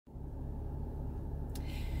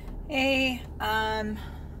Hey,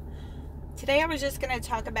 today I was just going to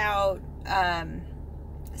talk about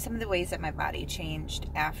some of the ways that my body changed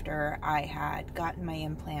after I had gotten my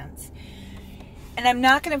implants. And I'm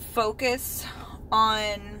not going to focus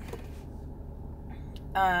on,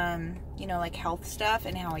 like health stuff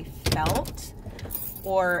and how I felt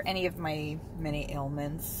or any of my many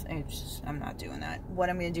ailments. I'm not doing that. What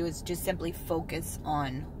I'm going to do is just simply focus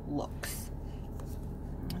on looks.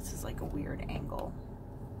 This is like a weird angle.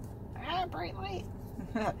 Bright light.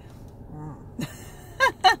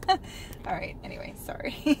 Alright, anyway,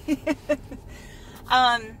 sorry.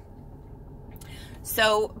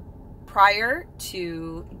 So prior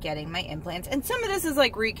to getting my implants, and some of this is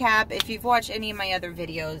like recap. If you've watched any of my other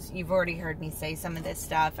videos, you've already heard me say some of this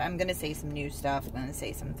stuff. I'm going to say some new stuff. I'm going to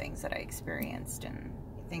say some things that I experienced and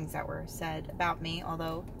things that were said about me.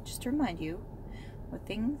 Although, just to remind you,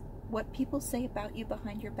 what people say about you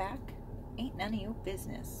behind your back ain't none of your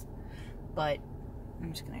business. But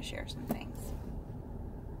I'm just going to share some things.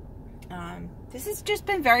 This has just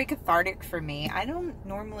been very cathartic for me. I don't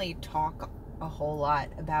normally talk a whole lot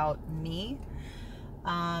about me.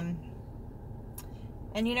 And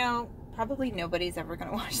probably nobody's ever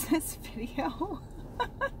going to watch this video.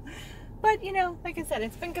 But, like I said,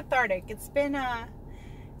 it's been cathartic. It's been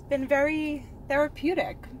very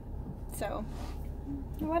therapeutic. So,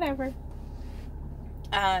 whatever.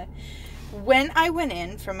 When I went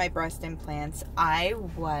in for my breast implants, I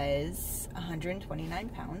was 129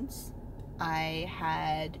 pounds. I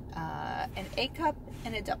had an A cup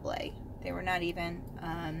and a double A. They were not even.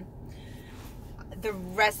 The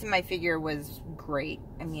rest of my figure was great.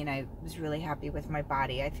 I mean, I was really happy with my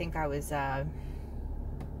body. I think I was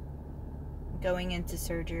going into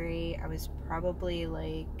surgery. I was probably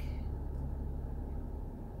like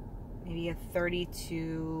maybe a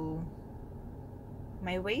 32.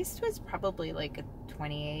 My waist was probably like a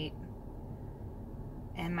 28,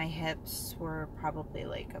 and my hips were probably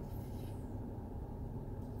like a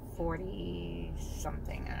 40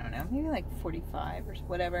 something. I don't know, maybe like 45 or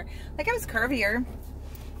whatever. Like, I was curvier.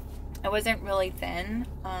 I wasn't really thin,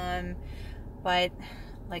 but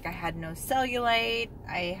like I had no cellulite.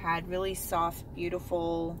 I had really soft,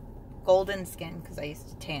 beautiful golden skin because I used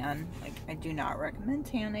to tan. Like, I do not recommend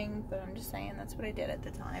tanning, but I'm just saying that's what I did at the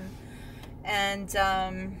time. And,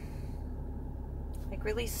 like,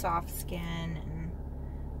 really soft skin, and,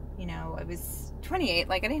 I was 28,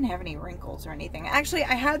 like, I didn't have any wrinkles or anything. Actually,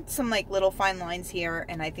 I had some, like, little fine lines here,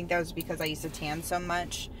 and I think that was because I used to tan so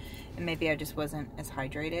much, and maybe I just wasn't as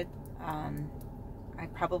hydrated. I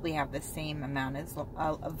probably have the same amount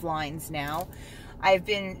of lines now. I've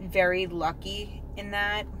been very lucky in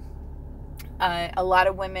that. A lot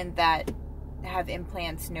of women that have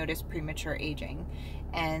implants notice premature aging,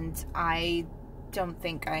 and I don't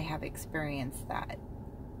think I have experienced that,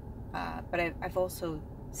 but I've also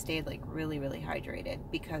stayed like really hydrated,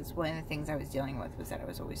 because one of the things I was dealing with was that I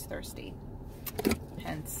was always thirsty,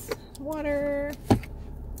 hence water.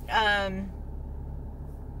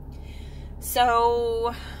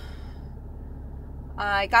 So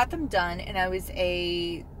I got them done, and I was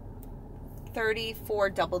a 34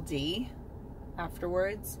 double D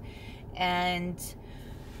afterwards. And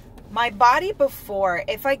my body before,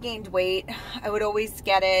 if I gained weight, I would always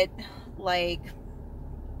get it like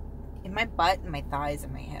in my butt and my thighs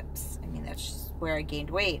and my hips. I mean, that's just where I gained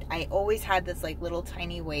weight. I always had this like little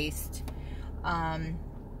tiny waist. I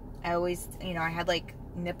always, I had like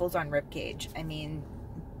nipples on rib cage. I mean,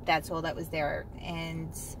 that's all that was there.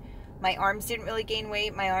 And my arms didn't really gain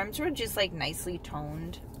weight. My arms were just like nicely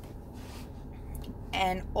toned.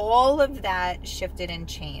 And all of that shifted and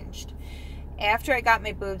changed. After I got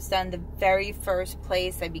my boobs done, the very first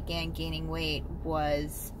place I began gaining weight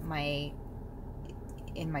was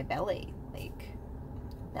in my belly, like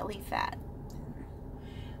belly fat.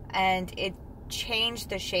 And it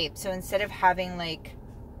changed the shape. So instead of having like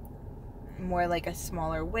more like a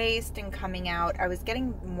smaller waist and coming out, I was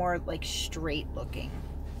getting more like straight looking,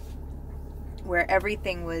 where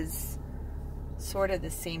everything was sort of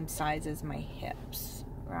the same size as my hips.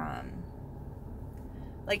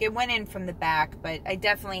 Like, it went in from the back, but I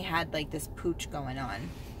definitely had like this pooch going on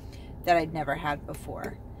that I'd never had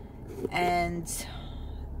before. And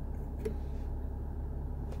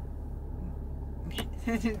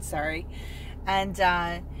sorry. And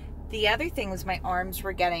the other thing was my arms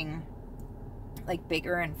were getting like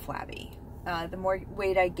bigger and flabby. The more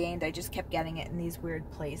weight I gained, I just kept getting it in these weird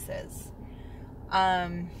places.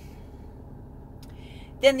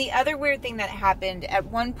 Then the other weird thing that happened, at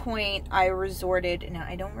one point I resorted, now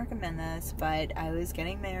I don't recommend this, but I was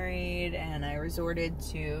getting married and I resorted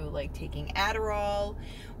to like taking Adderall,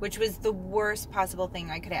 which was the worst possible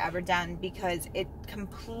thing I could have ever done because it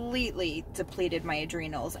completely depleted my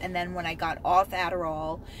adrenals. And then when I got off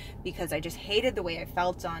Adderall, because I just hated the way I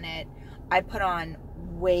felt on it, I put on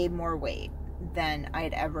way more weight than I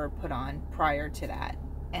had ever put on prior to that.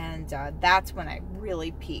 And that's when I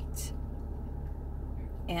really peaked.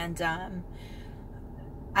 And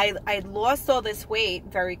I lost all this weight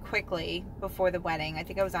very quickly before the wedding. I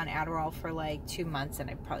think I was on Adderall for like 2 months and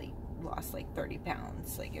I probably lost like 30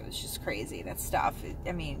 pounds. Like, it was just crazy. That stuff,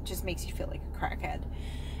 I mean, it just makes you feel like a crackhead.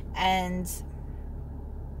 And,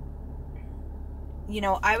 you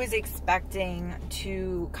know, I was expecting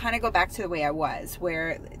to kind of go back to the way I was,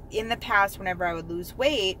 where in the past, whenever I would lose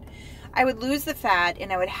weight, I would lose the fat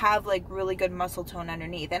and I would have like really good muscle tone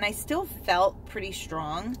underneath. And I still felt pretty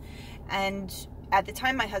strong. And at the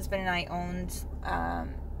time, my husband and I owned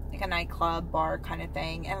like a nightclub bar kind of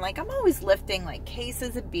thing. And like, I'm always lifting like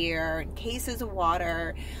cases of beer and cases of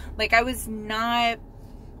water. Like, I was not,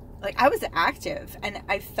 like, I was active and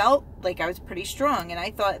I felt like I was pretty strong. And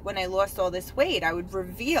I thought when I lost all this weight, I would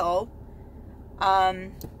reveal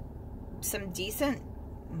some decent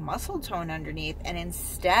muscle tone underneath, and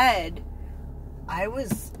instead I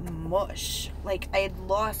was mush. Like, I had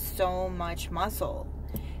lost so much muscle,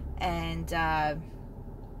 and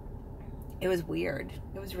it was weird.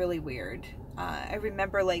 It was really weird. I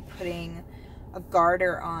remember like putting a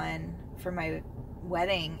garter on for my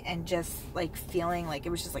wedding and just like feeling like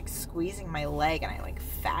it was just like squeezing my leg, and I like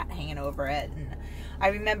fat hanging over it. And I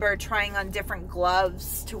remember trying on different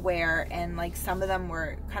gloves to wear, and like some of them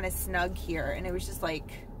were kind of snug here, and it was just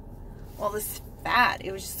like all this fat.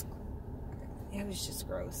 It was just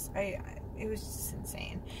gross. It was just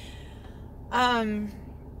insane.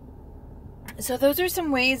 So those are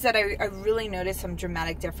some ways that I really noticed some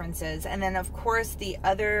dramatic differences. And then of course the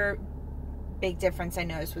other big difference I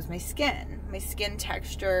noticed was my skin. My skin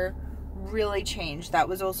texture really changed. That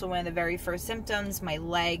was also one of the very first symptoms. My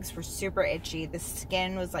legs were super itchy. The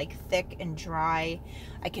skin was like thick and dry.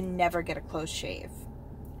 I can never get a close shave.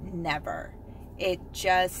 Never. It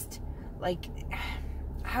just, like,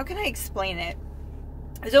 how can I explain it?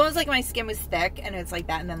 It's almost like my skin was thick and it's like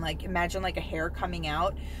that, and then like imagine like a hair coming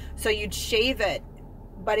out. So you'd shave it,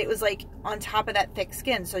 but it was like on top of that thick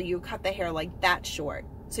skin, so you cut the hair like that short.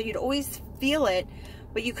 So you'd always feel it,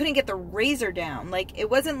 but you couldn't get the razor down. Like, it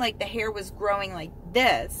wasn't like the hair was growing like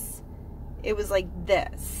this. It was like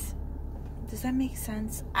this. Does that make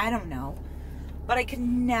sense? I don't know. But I could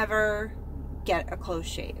never get a close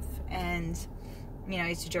shave. And, you know, I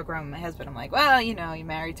used to joke around with my husband. I'm like, well, you know, you're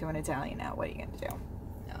married to an Italian now. What are you going to do?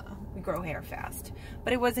 We grow hair fast.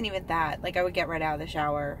 But it wasn't even that. Like, I would get right out of the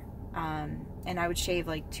shower, and I would shave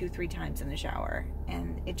like 2-3 times in the shower,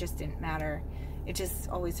 and it just didn't matter. It just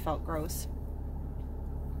always felt gross.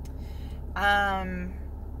 And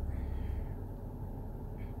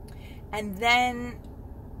then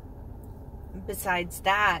besides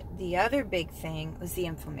that, the other big thing was the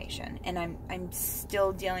inflammation, and I'm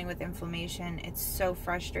still dealing with inflammation. It's so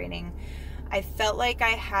frustrating. I felt like I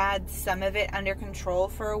had some of it under control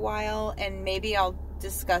for a while, and maybe I'll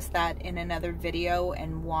discuss that in another video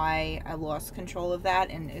and why I lost control of that.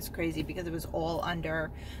 And it's crazy because it was all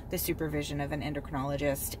under the supervision of an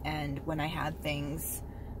endocrinologist, and when I had things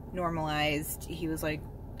normalized, he was like,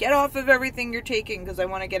 get off of everything you're taking because I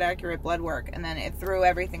want to get accurate blood work. And then it threw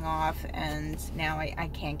everything off, and now I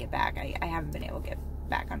can't get back. I haven't been able to get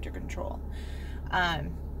back under control.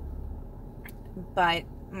 But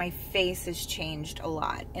my face has changed a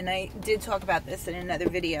lot, and I did talk about this in another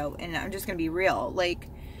video, and I'm just gonna be real. Like,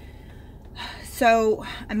 so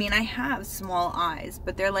I mean, I have small eyes,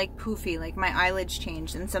 but they're like poofy. Like, my eyelids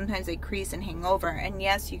changed, and sometimes they crease and hang over. And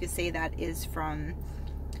yes, you could say that is from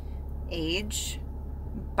age,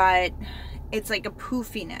 but it's like a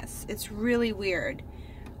poofiness. It's really weird.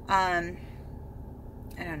 I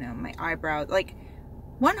don't know, my eyebrows, like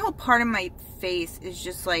one whole part of my face is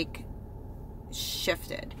just like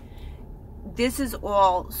shifted. This is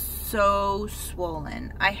all so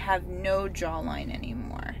swollen. I have no jawline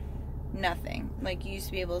anymore. Nothing. Like, you used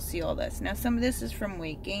to be able to see all this. Now, some of this is from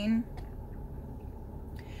weight gain,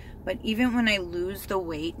 but even when I lose the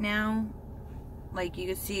weight now, like, you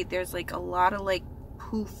can see there's like a lot of like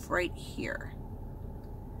poof right here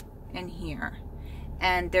and here,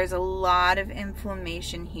 and there's a lot of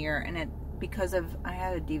inflammation here, and it, because of, I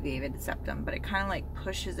have a deviated septum, but it kind of like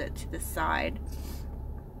pushes it to the side,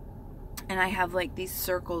 and I have like these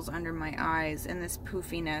circles under my eyes and this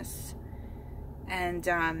poofiness, and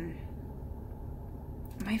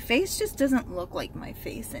my face just doesn't look like my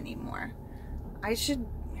face anymore. I should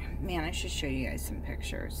show you guys some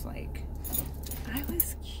pictures. Like, I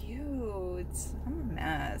was cute. I'm a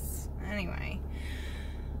mess. Anyway.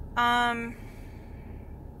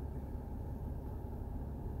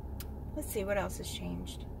 Let's see what else has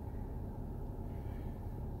changed.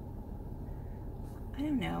 I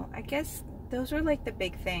don't know. I guess those are like the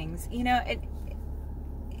big things. You know,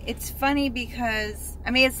 it's funny because,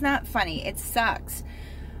 I mean, it's not funny. It sucks.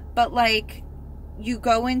 But like, you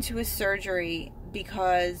go into a surgery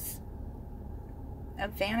because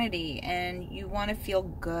of vanity, and you want to feel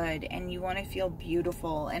good, and you want to feel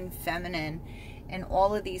beautiful and feminine and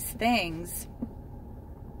all of these things.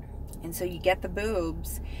 And so you get the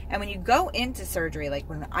boobs. And when you go into surgery, like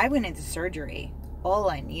when I went into surgery, all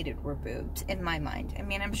I needed were boobs in my mind. I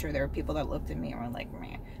mean, I'm sure there were people that looked at me and were like,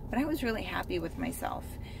 meh. But I was really happy with myself.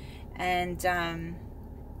 And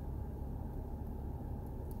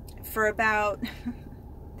for about,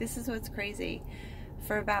 this is what's crazy,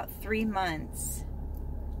 for about 3 months,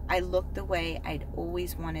 I looked the way I'd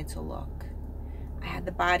always wanted to look. I had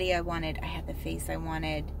the body I wanted, I had the face I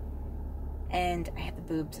wanted, and I had the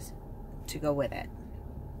boobs to go with it.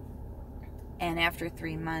 And after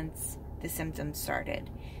 3 months, the symptoms started,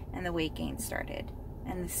 and the weight gain started,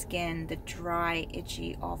 and the skin, the dry,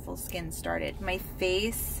 itchy, awful skin started. My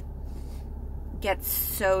face gets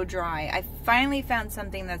so dry. I finally found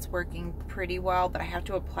something that's working pretty well, but I have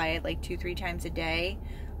to apply it like 2-3 times a day.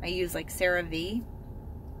 I use like CeraVe,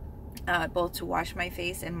 both to wash my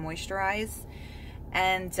face and moisturize.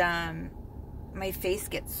 And my face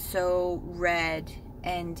gets so red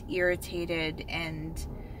and irritated and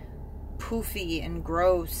poofy and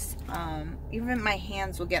gross. Even my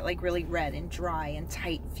hands will get like really red and dry and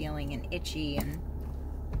tight feeling and itchy. And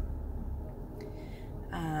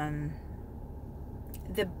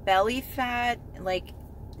the belly fat, like,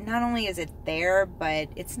 not only is it there, but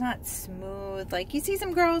it's not smooth. Like, you see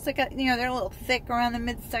some girls that got, you know, they're a little thick around the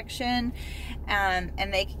midsection,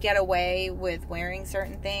 and they could get away with wearing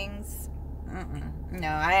certain things. No,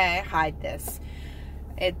 I hide this.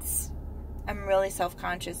 I'm really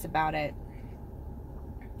self-conscious about it.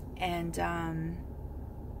 And,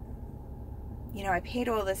 you know, I paid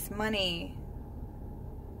all this money,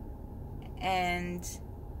 and,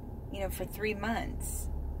 you know, for 3 months,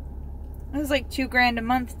 it was like $2,000 a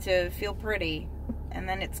month to feel pretty, and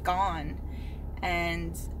then it's gone,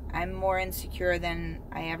 and I'm more insecure than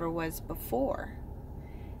I ever was before,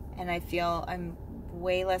 and I feel I'm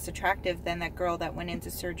way less attractive than that girl that went into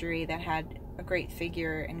surgery that had a great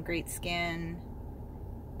figure and great skin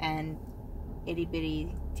and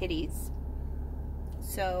itty-bitty titties.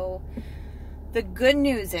 So the good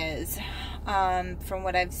news is, from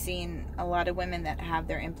what I've seen, a lot of women that have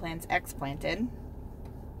their implants explanted,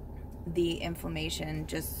 the inflammation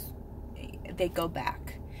just, they go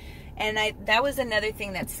back. And that was another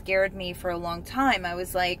thing that scared me for a long time. I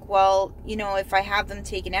was like, well, you know, if I have them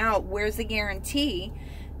taken out, where's the guarantee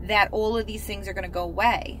that all of these things are going to go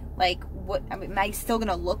away? Like, what, I mean, am I still going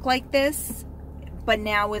to look like this, but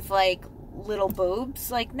now with like little boobs?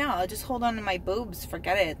 Like, no, I'll just hold on to my boobs,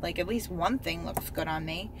 forget it. Like, at least one thing looks good on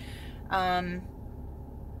me.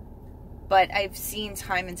 But I've seen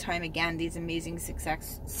time and time again these amazing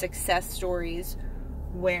success stories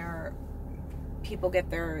where people get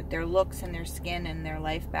their looks and their skin and their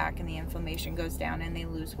life back, and the inflammation goes down and they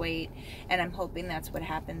lose weight. And I'm hoping that's what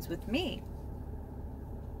happens with me.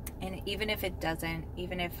 And even if it doesn't,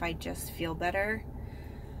 even if I just feel better,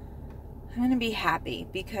 I'm going to be happy,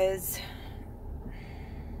 because,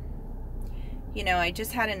 you know, I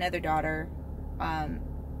just had another daughter.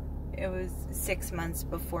 It was 6 months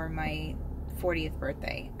before my 40th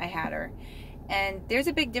birthday. I had her. And there's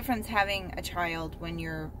a big difference having a child when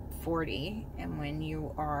you're 40 and when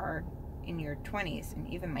you are in your 20s and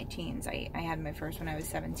even my teens. I had my first when I was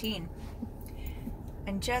 17.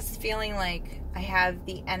 And just feeling like I have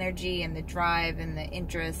the energy and the drive and the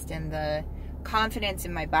interest and the confidence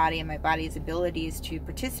in my body and my body's abilities to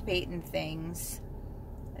participate in things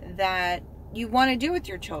that you want to do with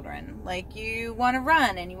your children. Like, you want to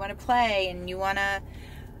run and you want to play and you want to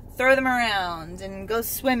throw them around and go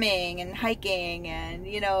swimming and hiking and,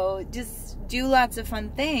 you know, just do lots of fun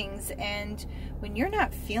things. And when you're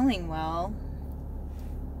not feeling well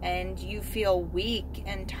and you feel weak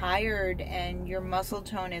and tired and your muscle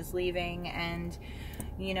tone is leaving and,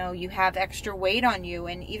 you know, you have extra weight on you,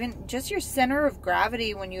 and even just your center of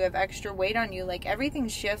gravity, when you have extra weight on you, like, everything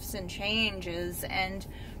shifts and changes. And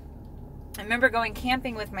I remember going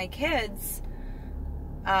camping with my kids,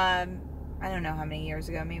 I don't know how many years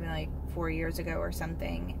ago, maybe like 4 years ago or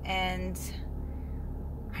something. And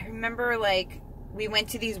I remember, like, we went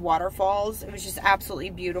to these waterfalls. It was just absolutely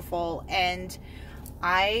beautiful. And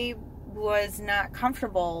I was not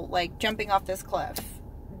comfortable like jumping off this cliff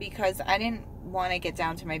because I didn't want to get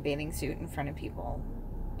down to my bathing suit in front of people.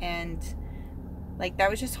 And like that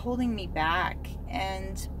was just holding me back.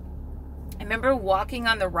 And I remember walking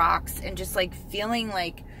on the rocks and just like feeling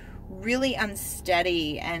like really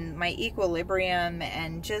unsteady and my equilibrium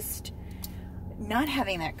and just not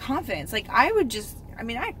having that confidence. Like I would just, I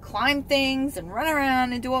mean, I'd climb things and run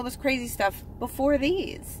around and do all this crazy stuff before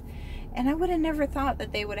these. And I would have never thought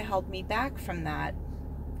that they would have held me back from that.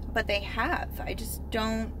 But they have. I just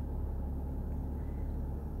don't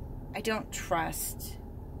trust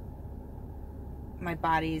my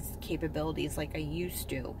body's capabilities like I used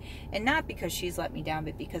to. And not because she's let me down,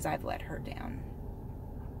 but because I've let her down.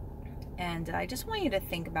 And I just want you to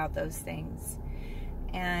think about those things.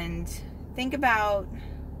 And think about,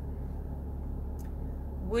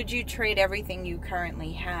 would you trade everything you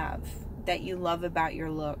currently have that you love about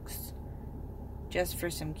your looks just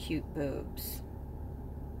for some cute boobs?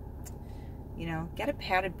 You know, get a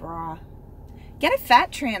padded bra. Get a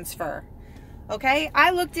fat transfer. Okay,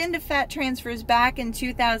 I looked into fat transfers back in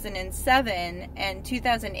 2007 and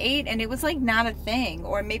 2008, and it was like not a thing.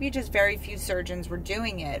 Or maybe just very few surgeons were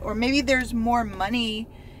doing it. Or maybe there's more money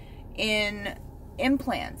in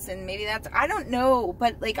implants, and maybe that's, I don't know.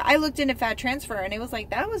 But like I looked into fat transfer, and it was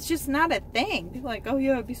like, that was just not a thing. People were like, oh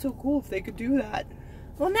yeah, it'd be so cool if they could do that.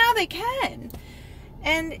 Well, now they can.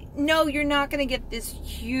 And no, you're not going to get this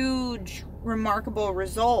huge, remarkable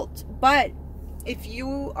result. But if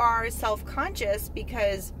you are self-conscious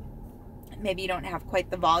because maybe you don't have quite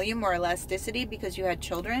the volume or elasticity because you had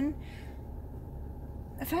children,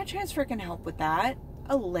 a fat transfer can help with that.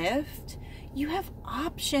 A lift. You have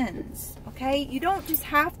options, okay? You don't just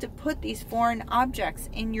have to put these foreign objects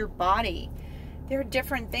in your body. There are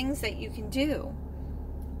different things that you can do.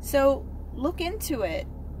 So look into it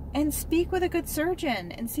and speak with a good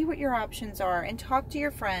surgeon and see what your options are, and talk to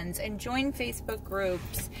your friends and join Facebook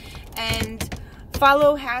groups and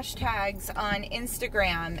follow hashtags on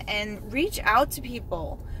Instagram and reach out to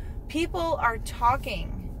people. People are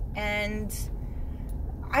talking, and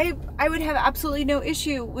I would have absolutely no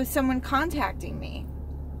issue with someone contacting me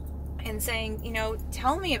and saying, you know,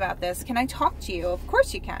 tell me about this. Can I talk to you? Of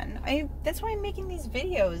course you can. That's why I'm making these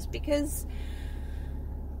videos, because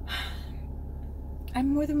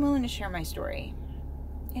I'm more than willing to share my story,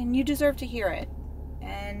 and you deserve to hear it.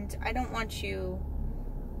 And I don't want you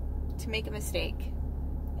to make a mistake.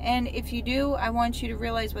 And if you do, I want you to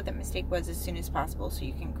realize what that mistake was as soon as possible so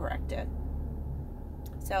you can correct it.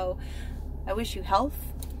 So I wish you health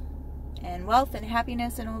and wealth and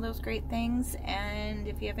happiness and all those great things. And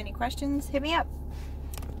if you have any questions, hit me up.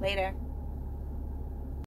 Later.